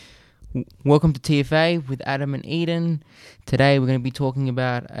Welcome to TFA with Adam and Eden. Today we're going to be talking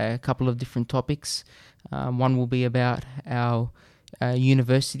about a couple of different topics. One will be about our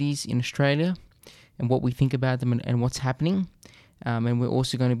universities in Australia and what we think about them and what's happening. And we're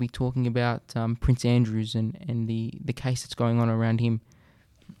also going to be talking about Prince Andrews and the case that's going on around him.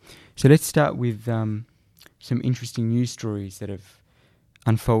 So let's start with some interesting news stories that have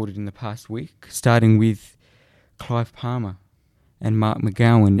unfolded in the past week, starting with Clive Palmer and Mark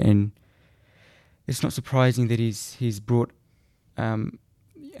McGowan. And it's not surprising that he's brought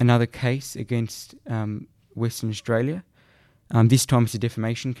another case against Western Australia. This time it's a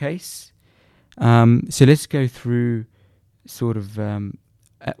defamation case. So let's go through sort of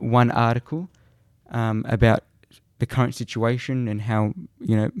one article about the current situation and how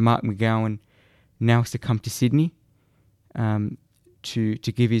Mark McGowan now has to come to Sydney to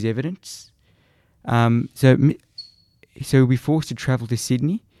give his evidence. So he'll be forced to travel to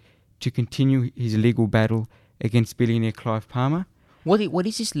Sydney to continue his legal battle against billionaire Clive Palmer. What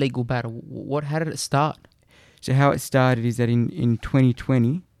is this legal battle? How did it start? So how it started is that in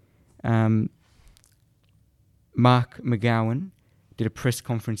 2020, Mark McGowan did a press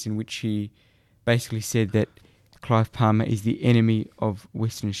conference in which he basically said that Clive Palmer is the enemy of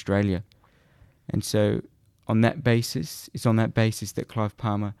Western Australia. And so it's on that basis that Clive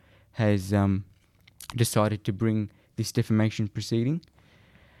Palmer has decided to bring this defamation proceeding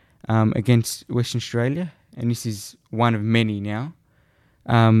against Western Australia. And this is one of many now.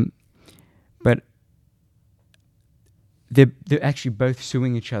 But they're actually both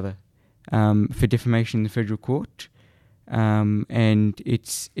suing each other for defamation in the federal court. And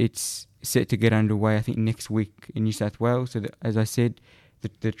it's set to get underway, I think, next week in New South Wales. So that, as I said,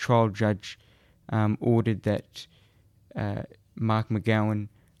 the trial judge ordered that Mark McGowan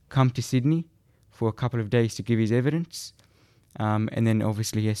come to Sydney for a couple of days to give his evidence, and then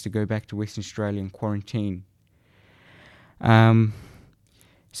obviously he has to go back to Western Australia and quarantine.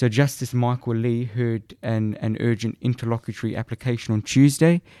 So Justice Michael Lee heard an urgent interlocutory application on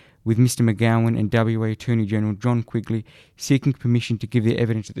Tuesday with Mr McGowan and WA Attorney General John Quigley seeking permission to give their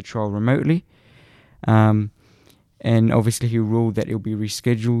evidence at the trial remotely. And obviously he ruled that it will be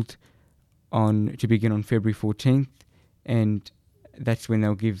rescheduled to begin on February 14th, and that's when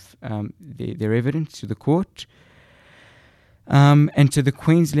they'll give their evidence to the court. And so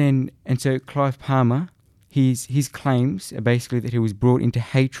Clive Palmer, his claims are basically that he was brought into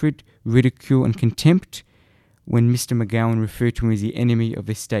hatred, ridicule and contempt when Mr McGowan referred to him as the enemy of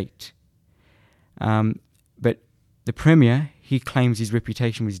the state. But the Premier, he claims his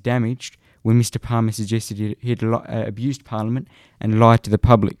reputation was damaged when Mr Palmer suggested he had abused Parliament and lied to the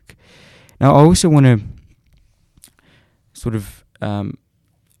public. Now, I also want to sort of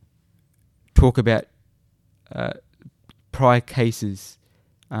talk about prior cases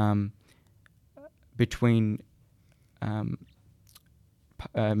between Mr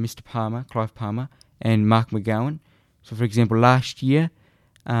Palmer, Clive Palmer, and Mark McGowan. So, for example, last year,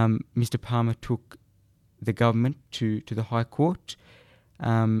 Mr Palmer took the government to the High Court,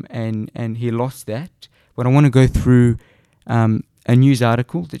 and he lost that. But I want to go through a news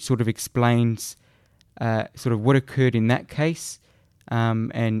article that sort of explains sort of what occurred in that case,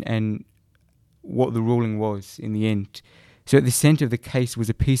 and what the ruling was in the end. So at the centre of the case was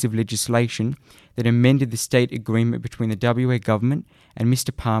a piece of legislation that amended the state agreement between the WA government and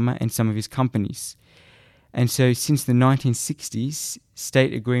Mr Palmer and some of his companies. And so since the 1960s,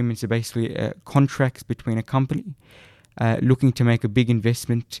 state agreements are basically contracts between a company looking to make a big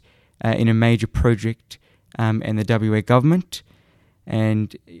investment in a major project and the WA government.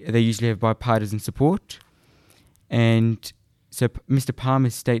 And they usually have bipartisan support. And so Mr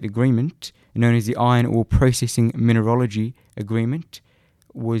Palmer's state agreement, known as the Iron Ore Processing Mineralogy Agreement,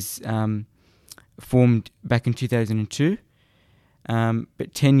 was formed back in 2002.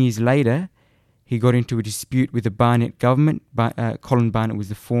 But 10 years later, he got into a dispute with the Barnett government. Colin Barnett was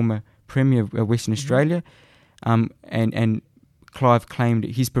the former Premier of Western Australia. And Clive claimed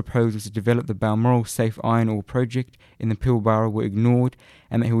that his proposals to develop the Balmoral Safe Iron Ore project in the Pilbara were ignored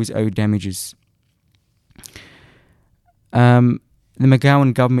and that he was owed damages. The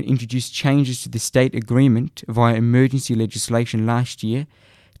McGowan government introduced changes to the state agreement via emergency legislation last year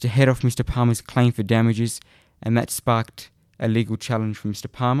to head off Mr Palmer's claim for damages, and that sparked a legal challenge from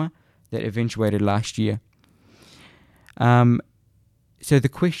Mr Palmer that eventuated last year. So the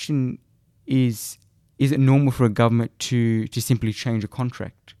question is it normal for a government to simply change a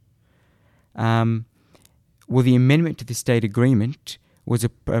contract? Well, the amendment to the state agreement was a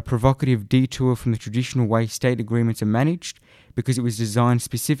provocative detour from the traditional way state agreements are managed, because it was designed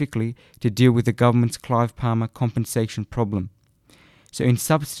specifically to deal with the government's Clive Palmer compensation problem. So in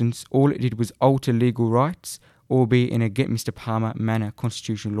substance, all it did was alter legal rights, albeit in a Get Mr. Palmer manner,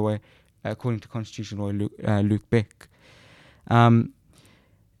 constitutional lawyer, according to constitutional lawyer Luke Beck.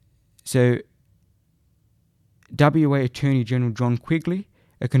 So WA Attorney General John Quigley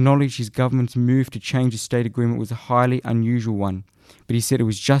acknowledged his government's move to change the state agreement was a highly unusual one, but he said it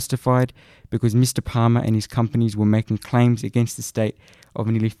was justified because Mr. Palmer and his companies were making claims against the state of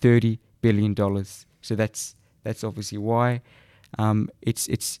nearly $30 billion. So that's obviously why.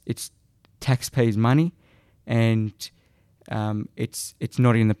 It's taxpayers' money, and it's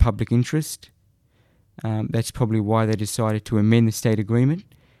not in the public interest. That's probably why they decided to amend the state agreement.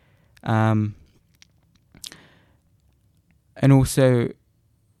 And also,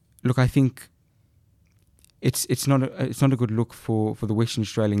 look, I think it's not a good look for the Western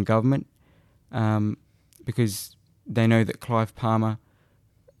Australian government, because they know that Clive Palmer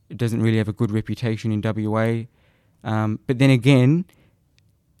doesn't really have a good reputation in WA. But then again,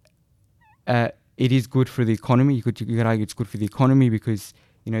 it is good for the economy. You could argue it's good for the economy because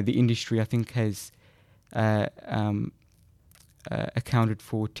the industry, I think, has accounted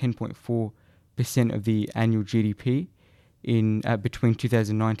for 10.4% of the annual GDP in between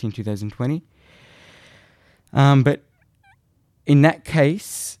 2019 and 2020. But in that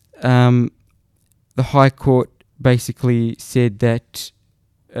case, the High Court basically said that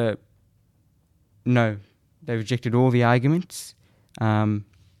no, they rejected all the arguments.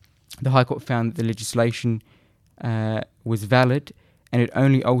 The High Court found that the legislation was valid and it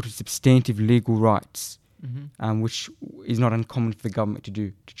only altered substantive legal rights, which is not uncommon for the government to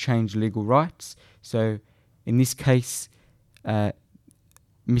do, to change legal rights. So in this case, Mr.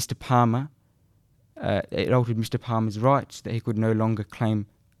 Palmer, it altered Mr. Palmer's rights that he could no longer claim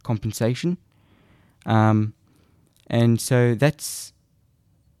compensation. And so there's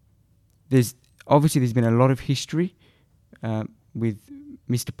been a lot of history with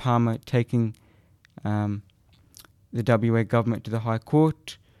Mr. Palmer taking the WA government to the High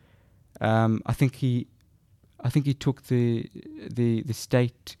Court. I think he took the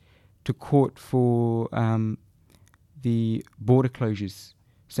state to court for the border closures,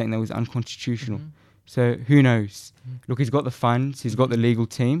 saying that was unconstitutional. So who knows? Look, he's got the funds, he's got the legal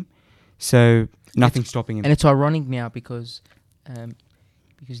team, so nothing's stopping him. And it's ironic now because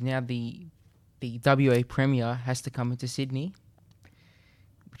now the WA Premier has to come into Sydney,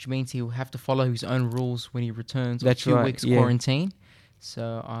 which means he'll have to follow his own rules when he returns. That's 2 right, weeks yeah. quarantine.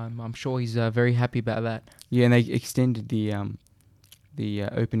 So I'm sure he's very happy about that. Yeah, and they extended the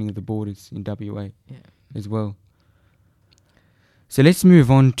opening of the borders in WA as well. So let's move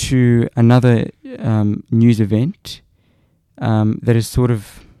on to another news event that has sort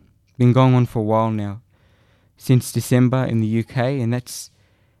of been going on for a while now, since December in the UK, and that's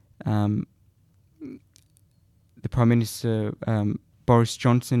the Prime Minister Boris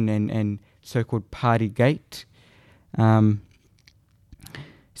Johnson and so-called Partygate. So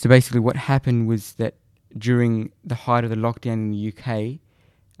basically what happened was that during the height of the lockdown in the UK,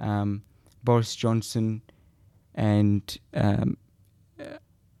 Boris Johnson and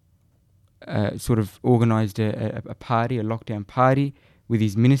sort of organised a party, a lockdown party with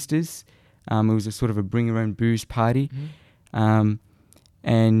his ministers. It was a sort of a bring your own booze party. And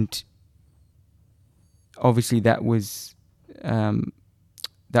obviously that was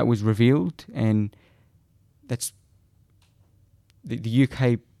revealed, and that's the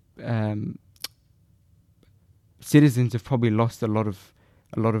UK citizens have probably lost a lot of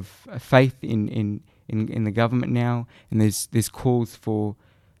faith in the government now, and there's calls for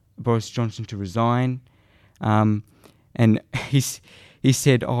Boris Johnson to resign, and he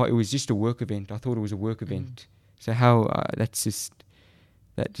said, "Oh, it was just a work event. I thought it was a work event." So how that's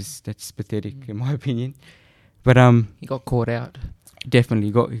pathetic in my opinion. But he got caught out. Definitely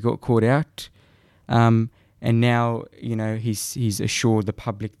he got caught out. And now he's assured the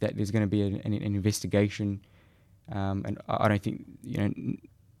public that there's going to be an investigation. And I don't think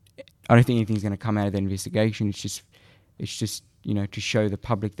anything's going to come out of that investigation. It's just to show the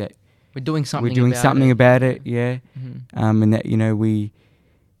public that we're doing something about it. Yeah. And that we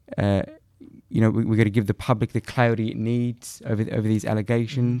got to give the public the clarity it needs over these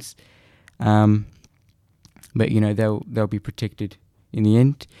allegations. But they'll be protected in the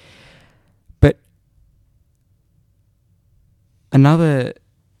end. But another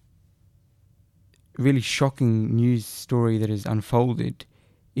really shocking news story that has unfolded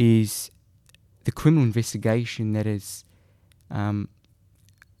is the criminal investigation that has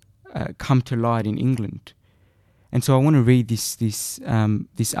come to light in England. And so I want to read this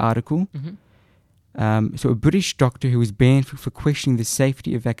article. So a British doctor who was banned for questioning the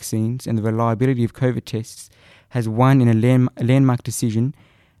safety of vaccines and the reliability of COVID tests has won in a landmark decision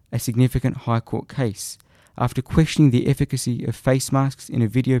a significant High Court case. After questioning the efficacy of face masks in a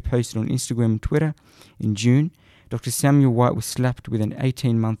video posted on Instagram and Twitter in June, Dr. Samuel White was slapped with an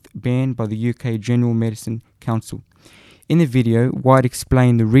 18-month ban by the UK General Medicine Council. In the video, White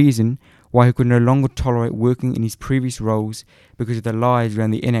explained the reason why he could no longer tolerate working in his previous roles because of the lies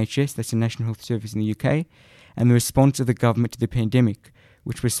around the NHS, that's the National Health Service in the UK, and the response of the government to the pandemic,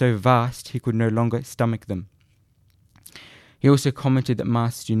 which was so vast he could no longer stomach them. He also commented that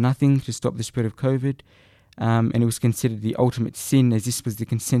masks do nothing to stop the spread of COVID, and it was considered the ultimate sin, as this was the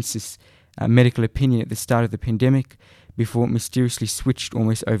consensus medical opinion at the start of the pandemic before it mysteriously switched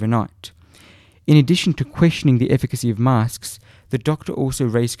almost overnight. In addition to questioning the efficacy of masks, the doctor also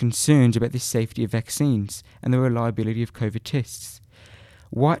raised concerns about the safety of vaccines and the reliability of COVID tests.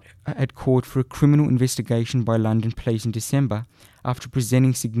 White had called for a criminal investigation by London police in December after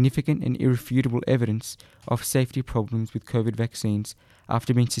presenting significant and irrefutable evidence of safety problems with COVID vaccines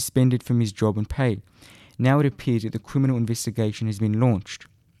after being suspended from his job and pay. Now it appears that the criminal investigation has been launched.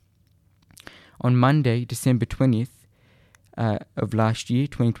 On Monday, December 20th of last year,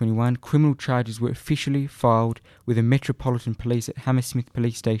 2021, criminal charges were officially filed with the Metropolitan Police at Hammersmith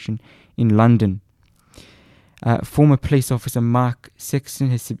Police Station in London. Former police officer Mark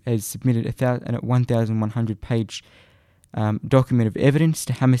Sexton has submitted a 1,100-page document of evidence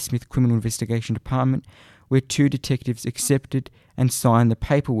to Hammersmith Criminal Investigation Department, where 2 detectives accepted and signed the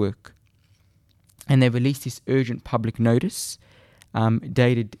paperwork. And they released this urgent public notice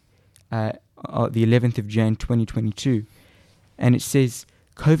dated the 11th of Jan 2022. And it says,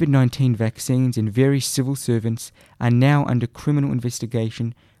 COVID-19 vaccines and various civil servants are now under criminal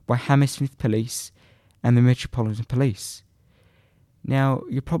investigation by Hammersmith Police and the Metropolitan Police. Now,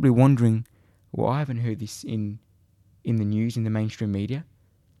 you're probably wondering, well, I haven't heard this in the news, in the mainstream media.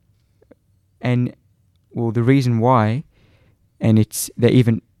 And, well, the reason why, and they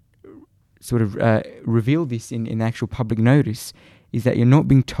even sort of revealed this in the actual public notice, is that you're not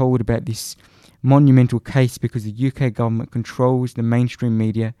being told about this monumental case because the UK government controls the mainstream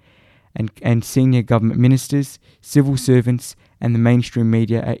media, and senior government ministers, civil servants, and the mainstream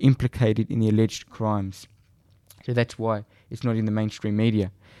media are implicated in the alleged crimes. So that's why it's not in the mainstream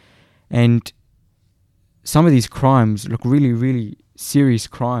media. And some of these crimes look really, really serious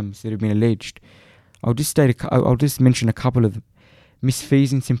crimes that have been alleged. I'll just mention a couple of them.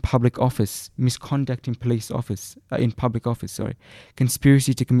 Misfeasance in public office, misconduct in public office,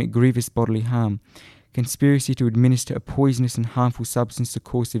 conspiracy to commit grievous bodily harm, conspiracy to administer a poisonous and harmful substance to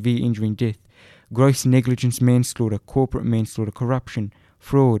cause severe injury and death, gross negligence, manslaughter, corporate manslaughter, corruption,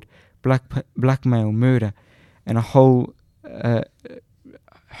 fraud, blackmail, murder, and a whole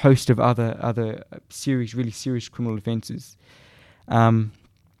host of other really serious criminal offences. And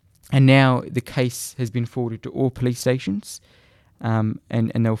now the case has been forwarded to all police stations. And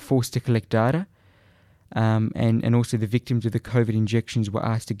they were forced to collect data, and also the victims of the COVID injections were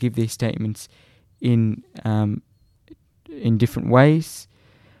asked to give their statements in different ways.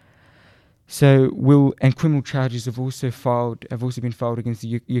 So, criminal charges have also been filed against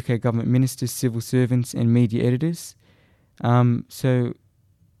the UK government ministers, civil servants, and media editors. So,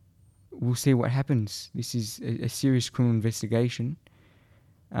 we'll see what happens. This is a serious criminal investigation,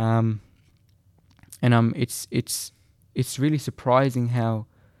 and it's really surprising how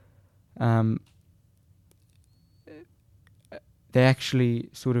they actually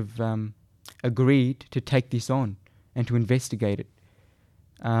sort of agreed to take this on and to investigate it,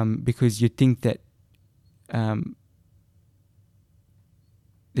 because you'd think that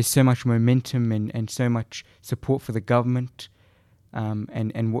there's so much momentum and so much support for the government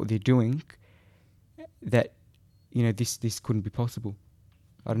and what they're doing that this couldn't be possible.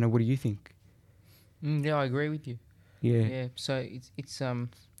 I don't know. What do you think? Yeah, I agree with you. Yeah. So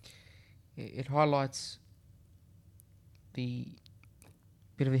it highlights the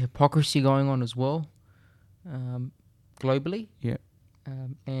bit of the hypocrisy going on as well, globally. Yeah.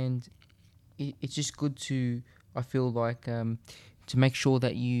 And it's just good I feel like, to make sure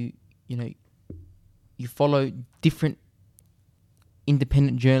that you follow different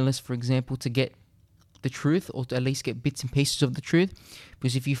independent journalists, for example, to get the truth, or to at least get bits and pieces of the truth.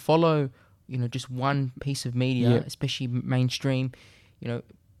 Because if you follow just one piece of media, especially mainstream,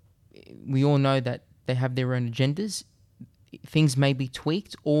 we all know that they have their own agendas. Things may be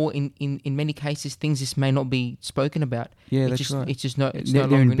tweaked, or in many cases, things just may not be spoken about. Yeah, right. It's just they're no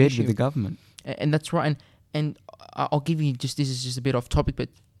longer in an bed issue. with the government. And that's right. And I'll give you this is just a bit off topic, but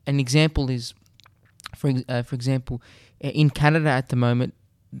an example is, for example, in Canada at the moment,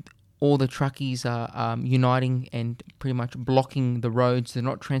 all the truckies are uniting and pretty much blocking the roads. They're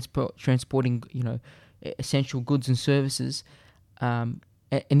not transporting, essential goods and services, and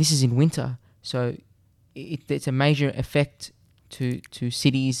this is in winter, so it's a major effect to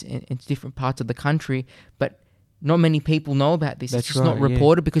cities and to different parts of the country, but not many people know about this. That's it's just not right, yeah.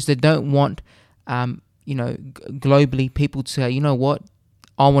 reported because they don't want, globally people to say, you know what,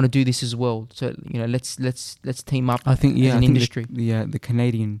 I want to do this as well. So let's team up. I think as an industry. The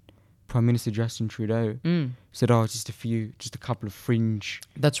Canadian Prime Minister Justin Trudeau said, just a couple of fringe,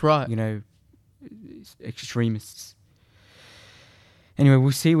 That's right. extremists. Anyway,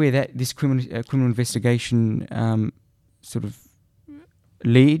 we'll see where this criminal investigation sort of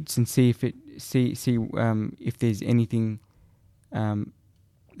leads, and see if if there's anything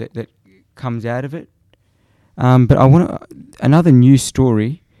that comes out of it. But I want another news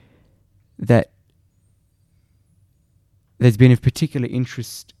story that there's been of particular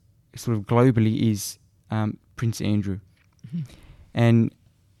interest, sort of globally, is Prince Andrew, and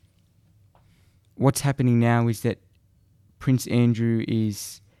what's happening now is that Prince Andrew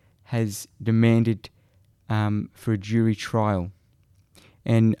has demanded for a jury trial.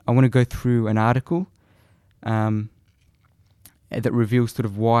 And I want to go through an article that reveals sort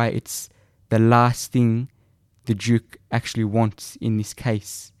of why it's the last thing the Duke actually wants in this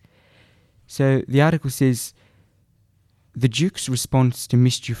case. So the article says, the Duke's response to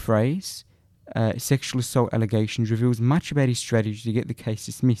Miss Giuffre's sexual assault allegations reveals much about his strategy to get the case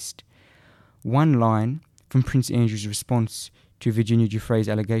dismissed. One line from Prince Andrew's response to Virginia Giuffre's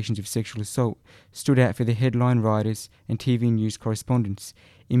allegations of sexual assault stood out for the headline writers and TV news correspondents.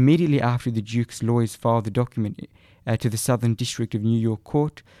 Immediately after the Duke's lawyers filed the document to the Southern District of New York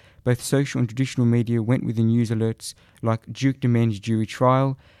Court, both social and traditional media went with the news alerts like Duke demands jury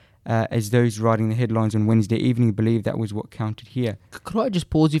trial, as those writing the headlines on Wednesday evening believed that was what counted here. Could I just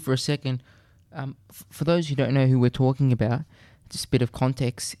pause you for a second? For those who don't know who we're talking about, just a bit of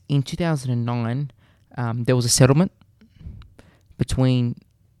context. In 2009, there was a settlement between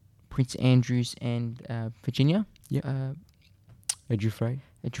Prince Andrews and Virginia. Giuffre.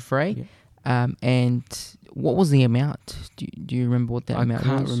 Giuffre. Yep. And what was the amount? Do you remember what that amount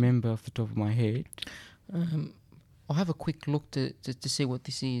was? I can't remember off the top of my head. I'll have a quick look to see what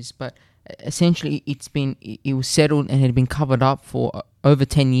this is. But essentially, it was settled and had been covered up for over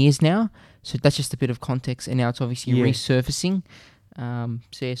 10 years now. So that's just a bit of context. And now it's obviously resurfacing.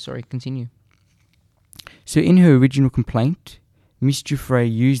 Sorry, continue. So in her original complaint, Miss Giuffre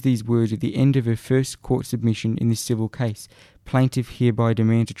used these words at the end of her first court submission in this civil case. Plaintiff hereby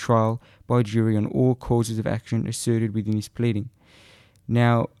demands a trial by jury on all causes of action asserted within this pleading.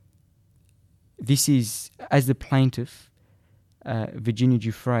 Now, this is, as the plaintiff, Virginia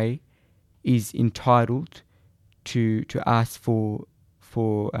Giuffre, is entitled to ask for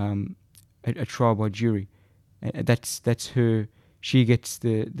a trial by jury. That's her. She gets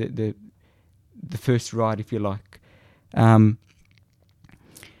the first right, if you like.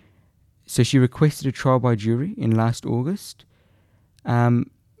 So she requested a trial by jury in last August, and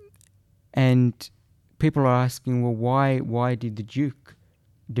people are asking, well, why did the Duke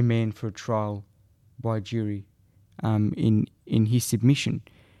demand for a trial by jury in his submission?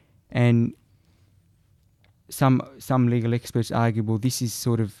 And some legal experts argue, well, this is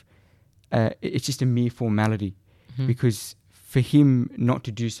sort of it's just a mere formality, because for him not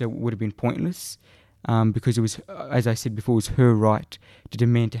to do so would have been pointless. Because it was, as I said before, it was her right to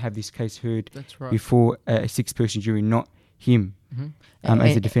demand to have this case heard before a six-person jury, not him,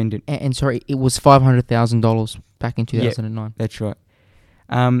 as a defendant. And sorry, it was $500,000 back in 2009. Yeah, that's right.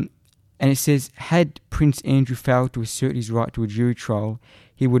 And it says, had Prince Andrew failed to assert his right to a jury trial,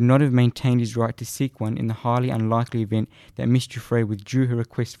 he would not have maintained his right to seek one in the highly unlikely event that Miss Giuffre withdrew her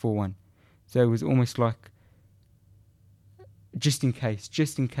request for one. So it was almost like, just in case,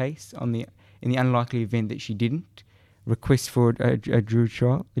 in the unlikely event that she didn't request for a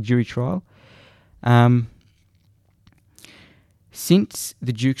jury trial. Since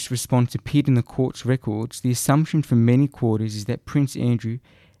the Duke's response appeared in the court's records, the assumption from many quarters is that Prince Andrew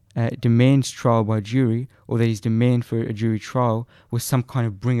demands trial by jury, or that his demand for a jury trial was some kind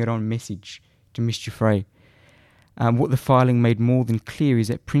of bring-it-on message to Miss Giuffre. What the filing made more than clear is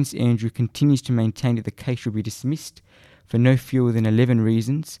that Prince Andrew continues to maintain that the case should be dismissed for no fewer than 11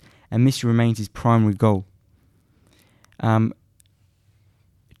 reasons, and this remains his primary goal. To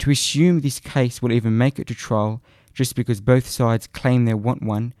assume this case will even make it to trial just because both sides claim they want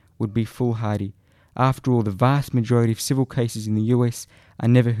one would be foolhardy. After all, the vast majority of civil cases in the US are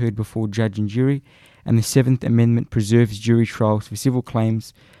never heard before judge and jury, and the Seventh Amendment preserves jury trials for civil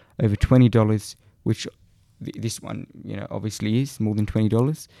claims over $20, which this one, obviously is more than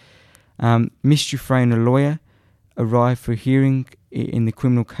 $20. Miss Giuffre and a lawyer arrived for a hearing in the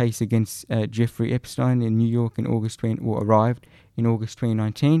criminal case against Jeffrey Epstein in New York in arrived in August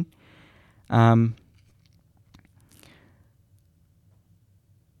 2019.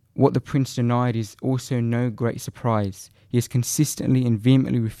 What the Prince denied is also no great surprise. He has consistently and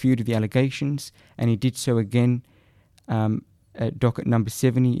vehemently refuted the allegations, and he did so again at docket number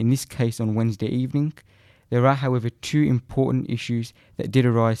 70, in this case on Wednesday evening. There are, however, two important issues that did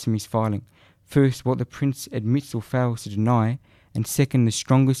arise from his filing. First, what the Prince admits or fails to deny, and second, the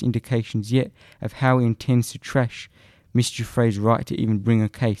strongest indications yet of how he intends to trash Miss Giuffre's right to even bring a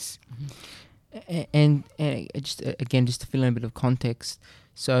case. And just to fill in a bit of context,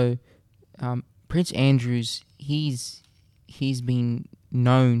 so Prince Andrews, he's been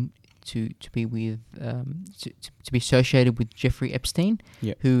known to be with to be associated with Jeffrey Epstein,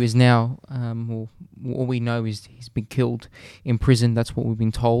 who is now all we know is he's been killed in prison. That's what we've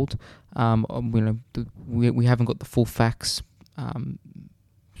been told. We haven't got the full facts,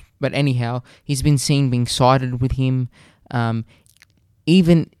 but anyhow, he's been seen being cited with him.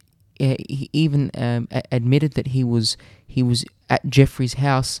 He even admitted that he was at Jeffrey's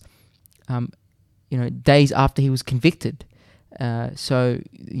house, days after he was convicted. So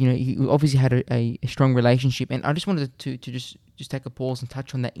he obviously had a strong relationship, and I just wanted to just take a pause and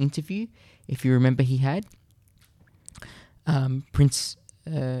touch on that interview, if you remember, he had Prince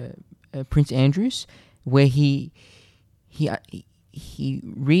Andrews, where he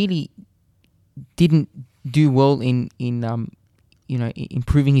really didn't do well in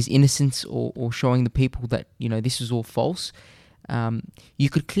proving his innocence or showing the people that this was all false. You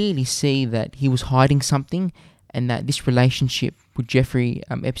could clearly see that he was hiding something, and that this relationship with Jeffrey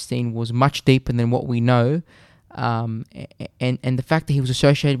Epstein was much deeper than what we know. And the fact that he was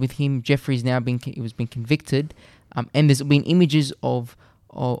associated with him, Jeffrey's now been convicted, and there's been images of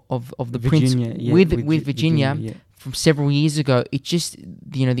the Virginia, Prince with Virginia from several years ago. It just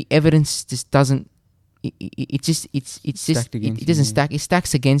the evidence just doesn't. It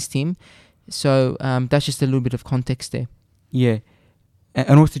stacks against him. So that's just a little bit of context there. Yeah,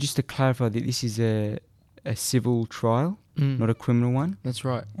 and also just to clarify that this is a civil trial, not a criminal one. That's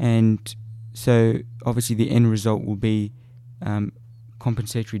right. And so obviously the end result will be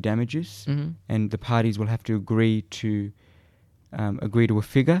compensatory damages, and the parties will have to agree to a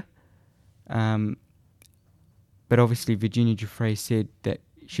figure. But obviously Virginia Giuffre said that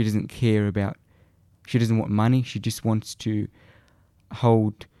she doesn't care about. She doesn't want money. She just wants to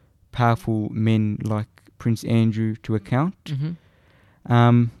hold powerful men like Prince Andrew to account.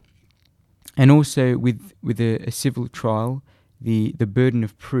 And also with a civil trial, the burden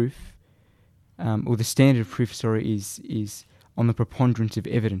of proof, or the standard of proof, is on the preponderance of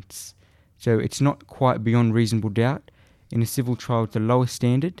evidence. So it's not quite beyond reasonable doubt. In a civil trial, it's the lowest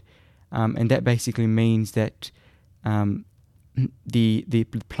standard, and that basically means that the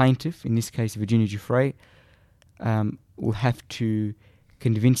plaintiff, in this case Virginia Giuffre, will have to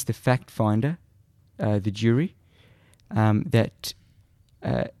convince the fact finder, the jury, that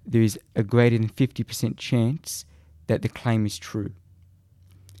there is a greater than 50% chance that the claim is true.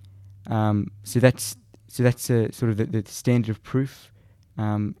 So that's sort of the standard of proof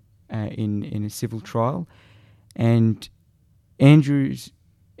in a civil trial, and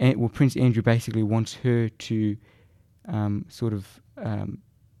Prince Andrew basically wants her to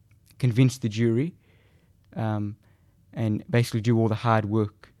convince the jury, and basically do all the hard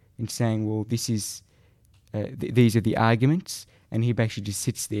work in saying, well, this is these are the arguments, and he basically just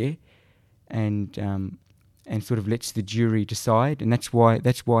sits there and sort of lets the jury decide, and that's why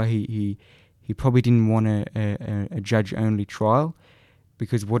he probably didn't want a judge-only trial,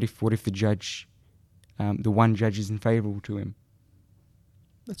 because what if the judge, the one judge, isn't favourable to him?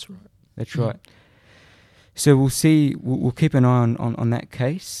 That's right. That's right. So we'll see. We'll keep an eye on that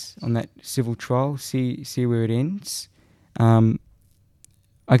case, on that civil trial. See where it ends. I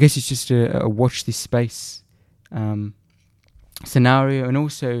guess it's just a watch this space scenario, and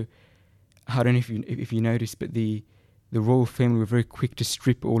also I don't know if you noticed, but the royal family were very quick to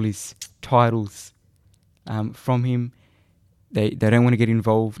strip all his titles from him. They don't want to get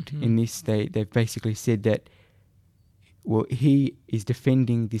involved in this. They've basically said that, well, he is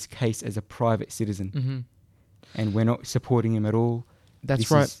defending this case as a private citizen, and we're not supporting him at all. That's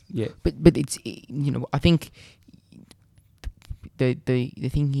right. But it's I think the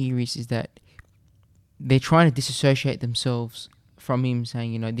thing here is that they're trying to disassociate themselves from him,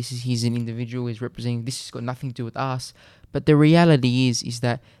 saying he's an individual, he's representing, this has got nothing to do with us. But the reality is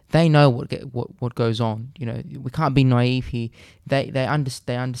that they know what goes on. We can't be naive here. They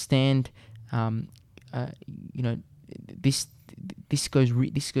understand. This goes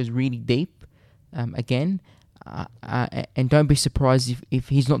really deep. Again, and don't be surprised if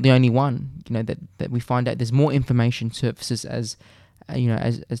he's not the only one. That we find out there's more information surfaces as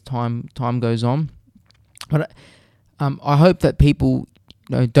as time goes on. But I hope that people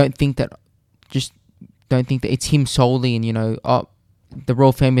don't think that it's him solely, and the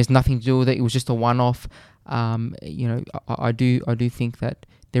royal family has nothing to do with it. It was just a one-off. I do think that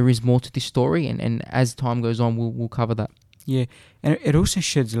there is more to this story, and as time goes on, we'll cover that. Yeah, and it also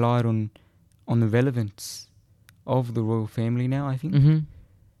sheds light on the relevance of the royal family now, I think,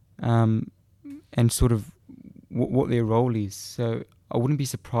 and sort of what their role is. So I wouldn't be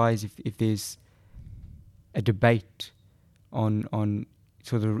surprised if there's a debate on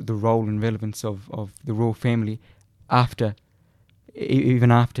sort of the role and relevance of the royal family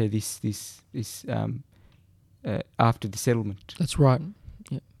even after this after the settlement. That's right.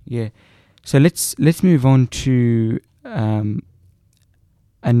 Yeah. So let's move on to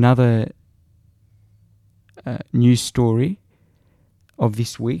another news story of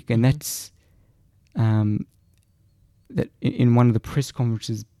this week, and that's that in one of the press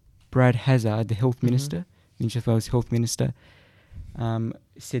conferences, Brad Hazzard, the health minister, New South Wales health minister,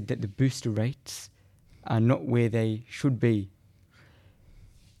 said that the booster rates are not where they should be.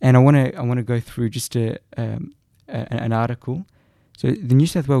 And I want to go through just an article. So the New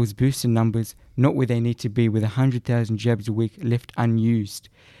South Wales booster numbers not where they need to be, with 100,000 jabs a week left unused.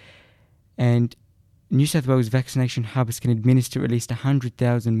 And New South Wales vaccination hubs can administer at least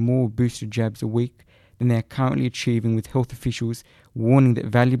 100,000 more booster jabs a week than they are currently achieving, with health officials warning that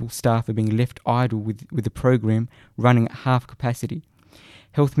valuable staff are being left idle with the program running at half capacity.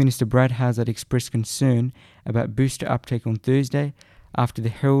 Health Minister Brad Hazzard expressed concern about booster uptake on Thursday after the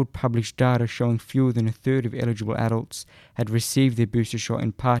Herald published data showing fewer than a third of eligible adults had received their booster shot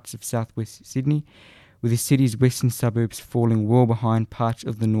in parts of southwest Sydney, with the city's western suburbs falling well behind parts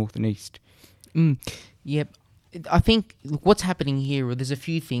of the north and east. Yep. I think what's happening here, there's a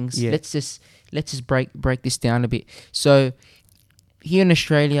few things. Yeah. Let's just break this down a bit. So here in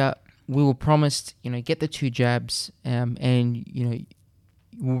Australia, we were promised, get the 2 jabs, and your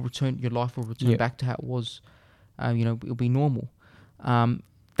life will return back to how it was. It'll be normal.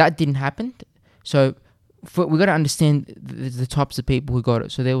 That didn't happen. So we got to understand the types of people who got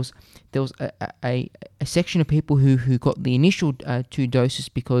it. So there was a section of people who got the initial 2 doses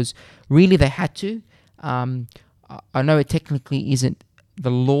because really they had to. I know it technically isn't the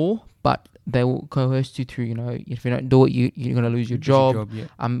law, but they will coerce you through. If you don't do it, you're going to lose your job.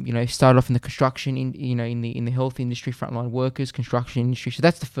 Start off in the construction, in the health industry, frontline workers, construction industry. So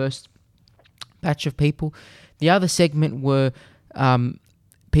that's the first batch of people. The other segment were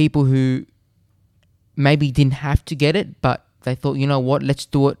people who maybe didn't have to get it, but they thought, you know what, let's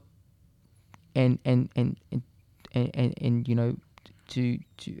do it, and to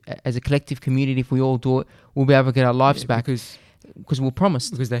as a collective community, if we all do it, we'll be able to get our lives back because we're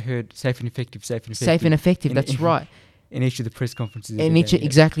promised. Because they heard safe and effective. Safe and effective. That's right. In each of the press conferences.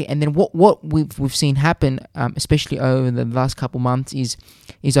 Exactly. And then what we've seen happen, especially over the last couple months, is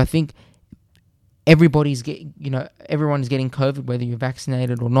I think everyone is getting COVID, whether you're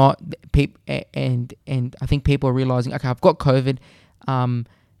vaccinated or not. And I think people are realizing, okay, I've got COVID.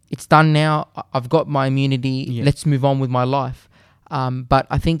 It's done now. I've got my immunity. Yeah. Let's move on with my life. But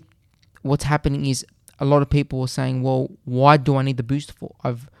I think what's happening is a lot of people are saying, well, why do I need the booster for?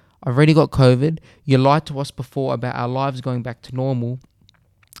 I've already got COVID. You lied to us before about our lives going back to normal.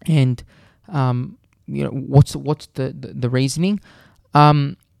 And, what's the reasoning?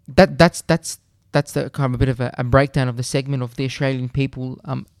 That's the kind of a bit of a breakdown of the segment of the Australian people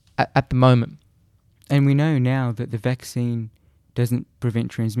at the moment. And we know now that the vaccine doesn't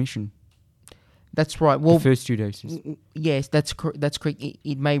prevent transmission. That's right. Well, the first 2 doses. Yes, that's correct.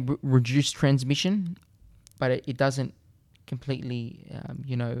 It may reduce transmission, but it doesn't completely,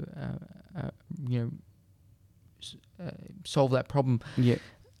 solve that problem. Yeah.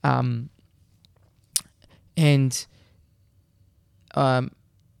 And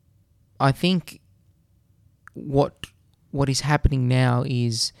I think what is happening now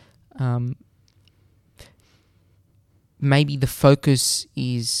is maybe the focus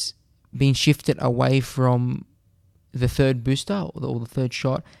is being shifted away from the 3rd booster or the 3rd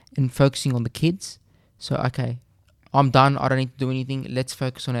shot and focusing on the kids. So, okay, I'm done. I don't need to do anything. Let's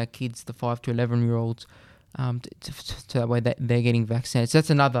focus on our kids, the 5 to 11-year-olds, so that way they're getting vaccinated. So that's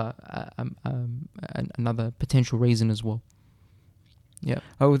another another potential reason as well. Yeah.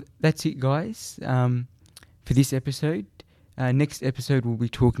 Oh, that's it, guys, for this episode. Next episode, we'll be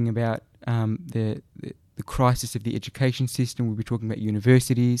talking about the crisis of the education system. We'll be talking about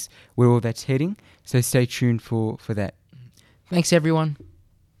universities, where all that's heading. So stay tuned for that. Thanks, everyone.